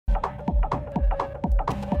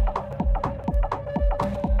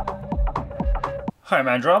Hi, I'm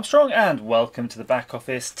Andrew Armstrong and welcome to the Back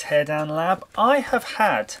Office Teardown Lab. I have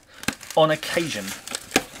had, on occasion,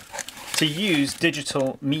 to use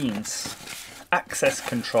digital means, access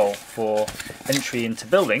control for entry into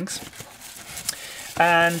buildings.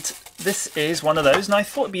 And this is one of those, and I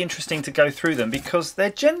thought it'd be interesting to go through them because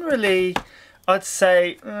they're generally, I'd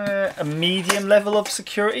say, a medium level of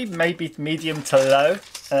security, maybe medium to low.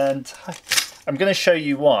 And I'm going to show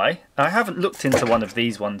you why. I haven't looked into one of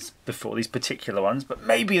these ones before, these particular ones, but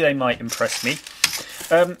maybe they might impress me.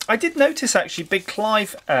 I did notice actually Big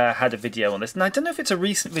Clive had a video on this, and I don't know if it's a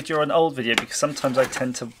recent video or an old video because sometimes I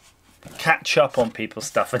tend to catch up on people's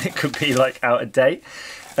stuff and it could be like out of date.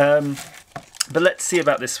 But let's see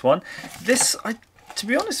about this one. This, to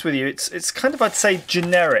be honest with you, it's kind of, I'd say,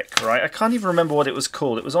 generic, right? I can't even remember what it was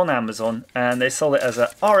called. It was on Amazon and they sold it as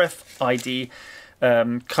a RFID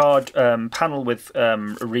card panel with a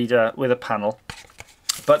reader with a panel,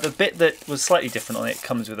 but the bit that was slightly different on it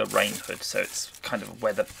comes with a rain hood, so it's kind of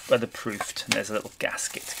weatherproofed, and there's a little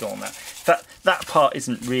gasket to go on that. That part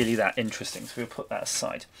isn't really that interesting, so we'll put that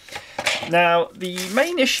aside. Now, the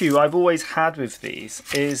main issue I've always had with these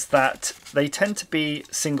is that they tend to be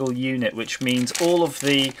single unit, which means all of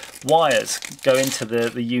the wires go into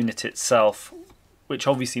the unit itself, which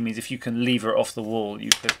obviously means if you can lever it off the wall,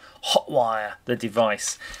 you could hotwire the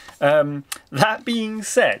device. That being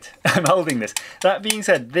said, I'm holding this. That being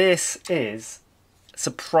said, this is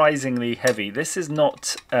surprisingly heavy. This is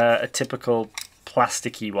not a typical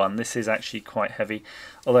plasticky one. This is actually quite heavy.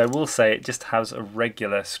 Although I will say it just has a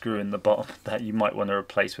regular screw in the bottom that you might want to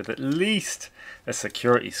replace with at least a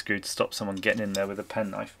security screw to stop someone getting in there with a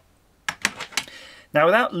penknife. Now,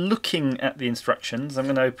 without looking at the instructions, I'm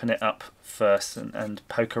going to open it up first and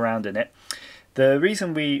poke around in it. The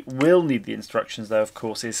reason we will need the instructions, though, of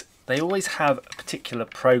course, is they always have a particular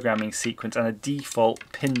programming sequence and a default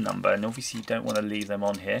pin number, and obviously you don't want to leave them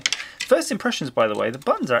on here. First impressions, by the way, the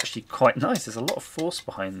buttons are actually quite nice. There's a lot of force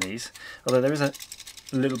behind these, although there is a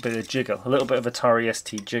little bit of jiggle, a little bit of Atari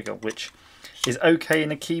ST jiggle, which is okay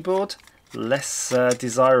in a keyboard, less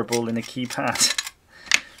desirable in a keypad.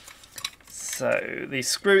 So the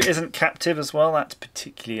screw isn't captive as well, that's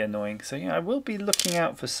particularly annoying. So yeah, I will be looking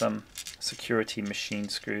out for some security machine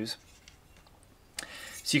screws.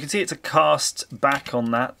 So you can see it's a cast back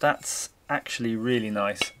on that. That's actually really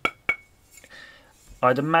nice.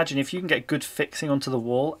 I'd imagine if you can get good fixing onto the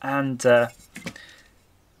wall, and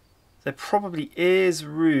there probably is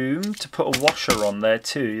room to put a washer on there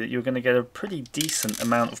too, that you're going to get a pretty decent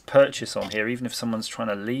amount of purchase on here. Even if someone's trying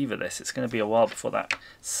to lever this, it's going to be a while before that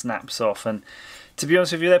snaps off. And to be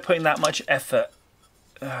honest with you, they're putting that much effort,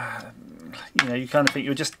 you know, you kind of think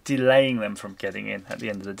you're just delaying them from getting in at the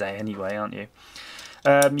end of the day anyway, aren't you?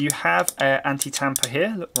 You have anti-tamper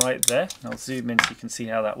here, look right there. I'll zoom in so you can see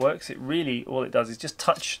how that works. It really, all it does is just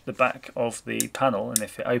touch the back of the panel, and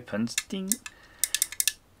if it opens, ding.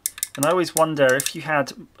 And I always wonder if you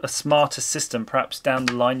had a smarter system, perhaps down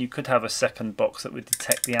the line you could have a second box that would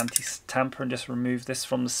detect the anti-tamper and just remove this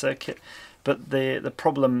from the circuit. But the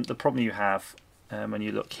problem you have when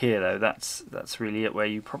you look here, though, that's really it, where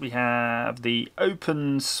you probably have the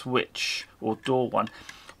open switch or door one.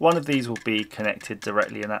 One of these will be connected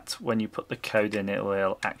directly, and that's when you put the code in, it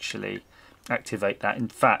will actually activate that. In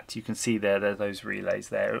fact, you can see there are those relays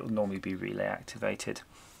there. It will normally be relay activated.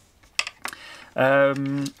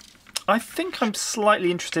 I think I'm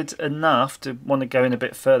slightly interested enough to want to go in a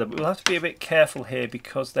bit further, but we'll have to be a bit careful here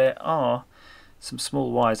because there are some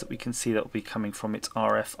small wires that we can see that will be coming from its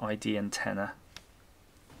RFID antenna.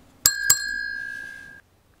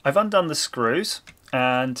 I've undone the screws,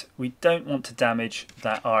 and we don't want to damage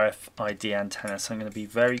that RFID antenna, so I'm going to be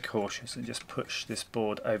very cautious and just push this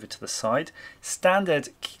board over to the side. Standard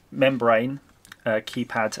membrane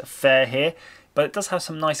keypad affair here, but it does have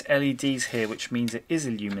some nice LEDs here, which means it is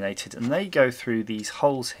illuminated, and they go through these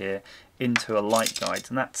holes here into a light guide,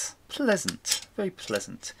 and that's pleasant, very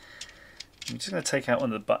pleasant. I'm just going to take out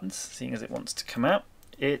one of the buttons, seeing as it wants to come out.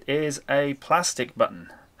 It is a plastic button,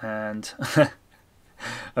 and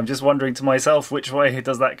I'm just wondering to myself, which way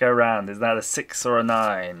does that go round? Is that a 6 or a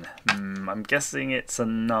 9? I'm guessing it's a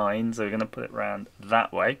 9, so we're going to put it round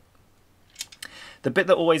that way. The bit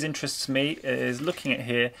that always interests me is looking at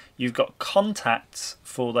here, you've got contacts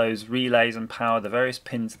for those relays and power, the various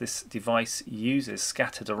pins this device uses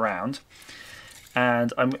scattered around.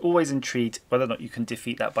 And I'm always intrigued whether or not you can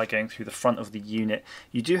defeat that by going through the front of the unit.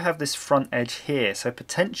 You do have this front edge here, so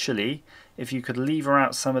potentially if you could lever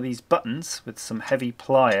out some of these buttons with some heavy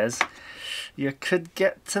pliers, you could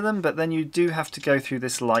get to them, but then you do have to go through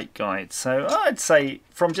this light guide. So I'd say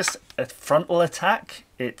from just a frontal attack,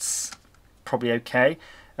 it's probably okay.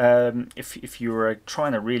 If you were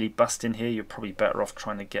trying to really bust in here, you're probably better off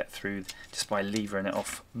trying to get through just by levering it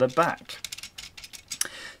off the back.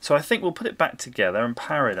 So I think we'll put it back together and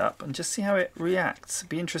power it up and just see how it reacts. It'd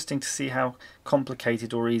be interesting to see how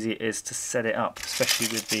complicated or easy it is to set it up, especially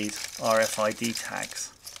with these RFID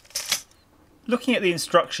tags. Looking at the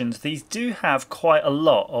instructions, these do have quite a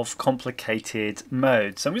lot of complicated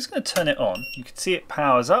modes. So I'm just going to turn it on. You can see it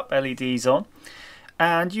powers up, LEDs on.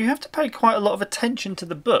 And you have to pay quite a lot of attention to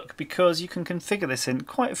the book because you can configure this in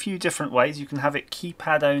quite a few different ways. You can have it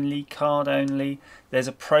keypad only, card only. There's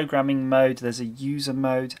a programming mode, there's a user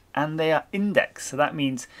mode, and they are indexed. So that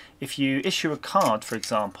means if you issue a card, for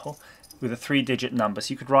example, with a 3-digit number,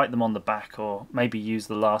 so you could write them on the back or maybe use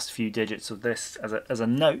the last few digits of this as a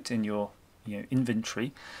note in your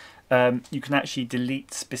inventory. You can actually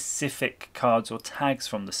delete specific cards or tags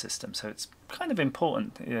from the system, so it's kind of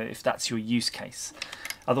important if that's your use case.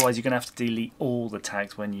 Otherwise you're going to have to delete all the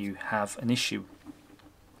tags when you have an issue.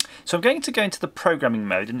 So I'm going to go into the programming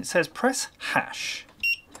mode, and it says press hash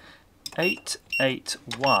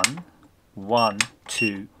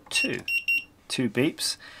 881122, 2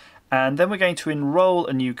 beeps, and then we're going to enroll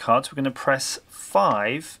a new card. So we're going to press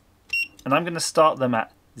 5, and I'm going to start them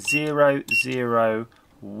at 001.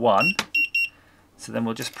 So then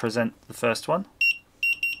we'll just present the first one.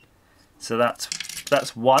 So that's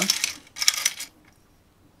 1,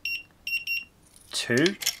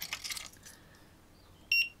 2.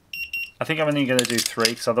 I think I'm only going to do 3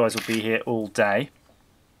 because otherwise we'll be here all day.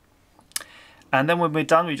 And then when we're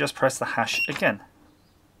done, we just press the hash again.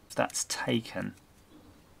 That's taken.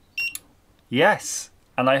 Yes,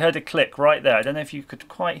 and I heard a click right there. I don't know if you could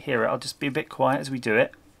quite hear it. I'll just be a bit quiet as we do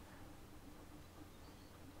it.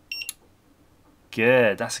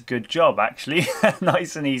 Good, that's a good job actually.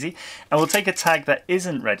 Nice and easy. And we'll take a tag that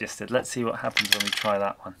isn't registered. Let's see what happens when we try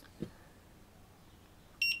that one.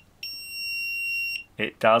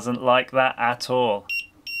 It doesn't like that at all.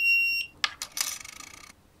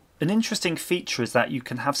 An interesting feature is that you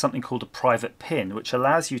can have something called a private PIN, which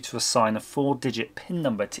allows you to assign a 4-digit PIN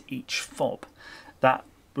number to each fob. That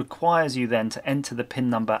requires you then to enter the PIN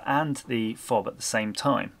number and the fob at the same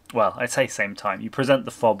time. Well, I say same time. You present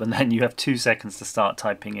the fob and then you have 2 seconds to start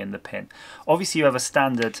typing in the PIN. Obviously you have a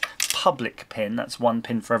standard public PIN, that's 1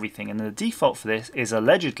 PIN for everything, and the default for this is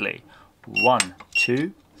allegedly 1,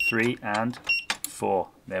 2, 3 and 4.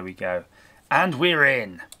 There we go. And we're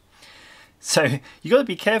in. So you've got to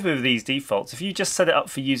be careful with these defaults. If you just set it up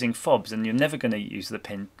for using fobs and you're never going to use the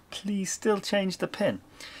PIN, please still change the PIN.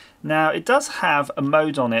 Now it does have a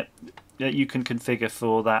mode on it that you can configure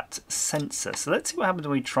for that sensor. So let's see what happens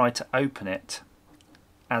when we try to open it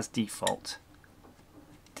as default.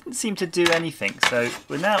 Didn't seem to do anything. So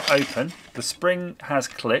we're now open. The spring has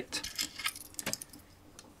clicked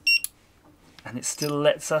and it still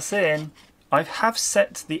lets us in. I have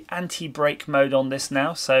set the anti-brake mode on this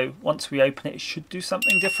now, so once we open it, it should do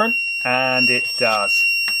something different, and it does.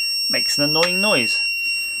 Makes an annoying noise.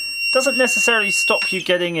 Doesn't necessarily stop you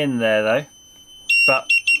getting in there though, but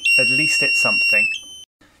at least it's something.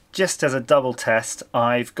 Just as a double test,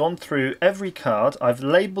 I've gone through every card, I've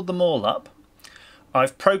labelled them all up,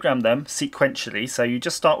 I've programmed them sequentially, so you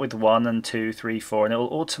just start with 1 and 2, 3, 4, and it will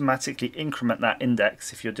automatically increment that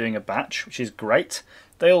index if you're doing a batch, which is great.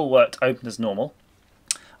 They all worked open as normal.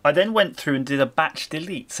 I then went through and did a batch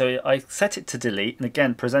delete. So I set it to delete and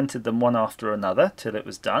again presented them one after another till it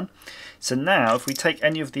was done. So now if we take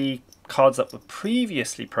any of the cards that were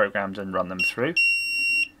previously programmed and run them through,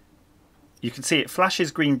 you can see it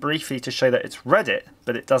flashes green briefly to show that it's read it,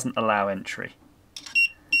 but it doesn't allow entry.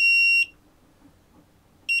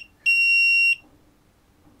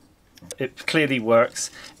 It clearly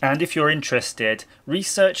works, and if you're interested,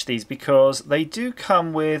 research these because they do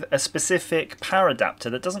come with a specific power adapter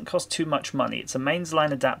that doesn't cost too much money. It's a mains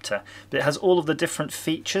line adapter, but it has all of the different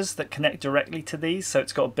features that connect directly to these, so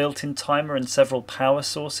it's got a built-in timer and several power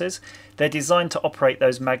sources. They're designed to operate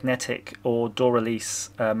those magnetic or door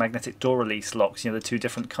release, magnetic door release locks, you know, the 2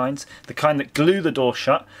 different kinds. The kind that glue the door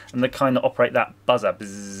shut and the kind that operate that buzzer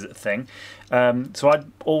bzz thing. So I'd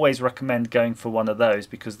always recommend going for one of those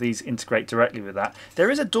because these integrate directly with that.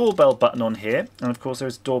 There is a doorbell button on here, and of course there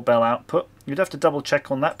is doorbell output. You'd have to double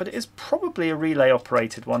check on that, but it is probably a relay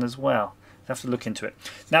operated one as well. Have to look into it.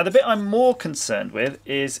 Now the bit I'm more concerned with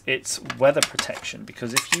is its weather protection,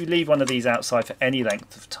 because if you leave one of these outside for any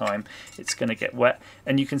length of time it's going to get wet,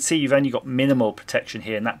 and you can see you've only got minimal protection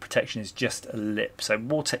here, and that protection is just a lip, so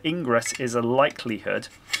water ingress is a likelihood.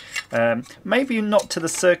 Maybe not to the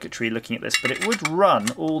circuitry looking at this, but it would run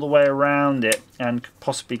all the way around it and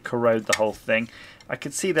possibly corrode the whole thing. I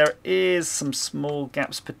could see there is some small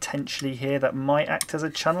gaps potentially here that might act as a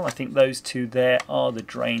channel. I think those two there are the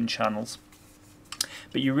drain channels.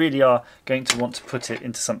 But you really are going to want to put it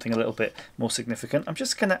into something a little bit more significant. I'm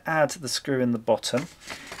just going to add the screw in the bottom.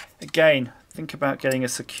 Again, think about getting a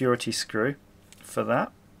security screw for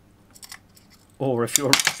that. Or if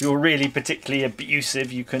you're really particularly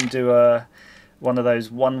abusive, you can do one of those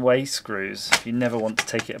one-way screws if you never want to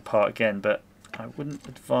take it apart again. But I wouldn't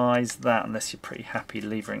advise that unless you're pretty happy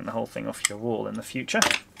levering the whole thing off your wall in the future.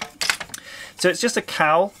 So it's just a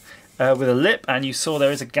cowl with a lip, and you saw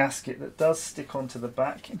there is a gasket that does stick onto the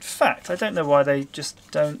back. In fact, I don't know why they just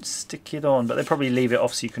don't stick it on, but they probably leave it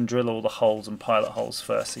off so you can drill all the holes and pilot holes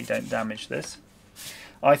first so you don't damage this.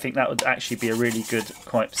 I think that would actually be a really good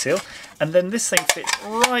quiet seal. And then this thing fits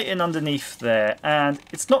right in underneath there, and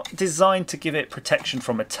it's not designed to give it protection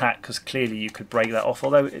from attack, because clearly you could break that off,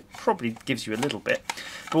 although it probably gives you a little bit.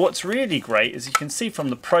 But what's really great, as you can see from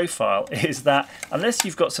the profile, is that unless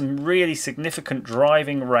you've got some really significant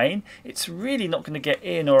driving rain, it's really not going to get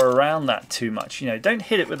in or around that too much. You know, don't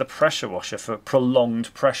hit it with a pressure washer for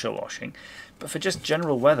prolonged pressure washing. But for just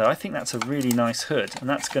general weather, I think that's a really nice hood, and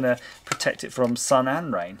that's going to protect it from sun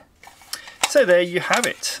and rain. So there you have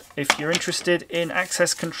it. If you're interested in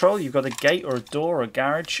access control, you've got a gate or a door or a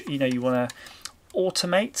garage, you know, you want to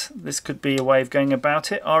automate, this could be a way of going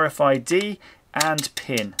about it. RFID and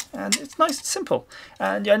PIN, and it's nice and simple.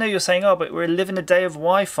 And I know you're saying, oh, but we live in a day of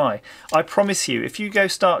Wi-Fi. I promise you, if you go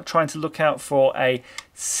start trying to look out for a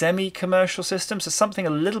semi-commercial system, so something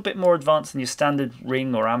a little bit more advanced than your standard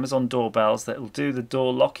Ring or Amazon doorbells that will do the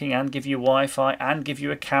door locking and give you Wi-Fi and give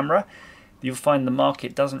you a camera, you'll find the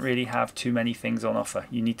market doesn't really have too many things on offer.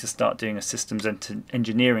 You need to start doing a systems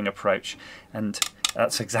engineering approach, and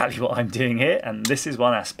that's exactly what I'm doing here, and this is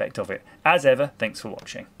one aspect of it. As ever, thanks for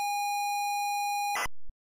watching.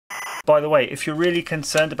 By the way, if you're really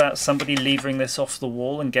concerned about somebody levering this off the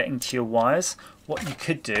wall and getting to your wires, what you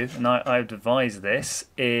could do, and I would advise this,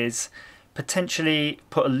 is potentially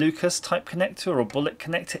put a Lucas type connector or a bullet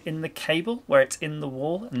connector in the cable where it's in the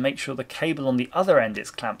wall, and make sure the cable on the other end is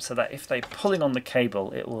clamped so that if they're pulling on the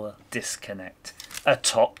cable, it will disconnect. A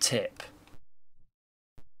top tip.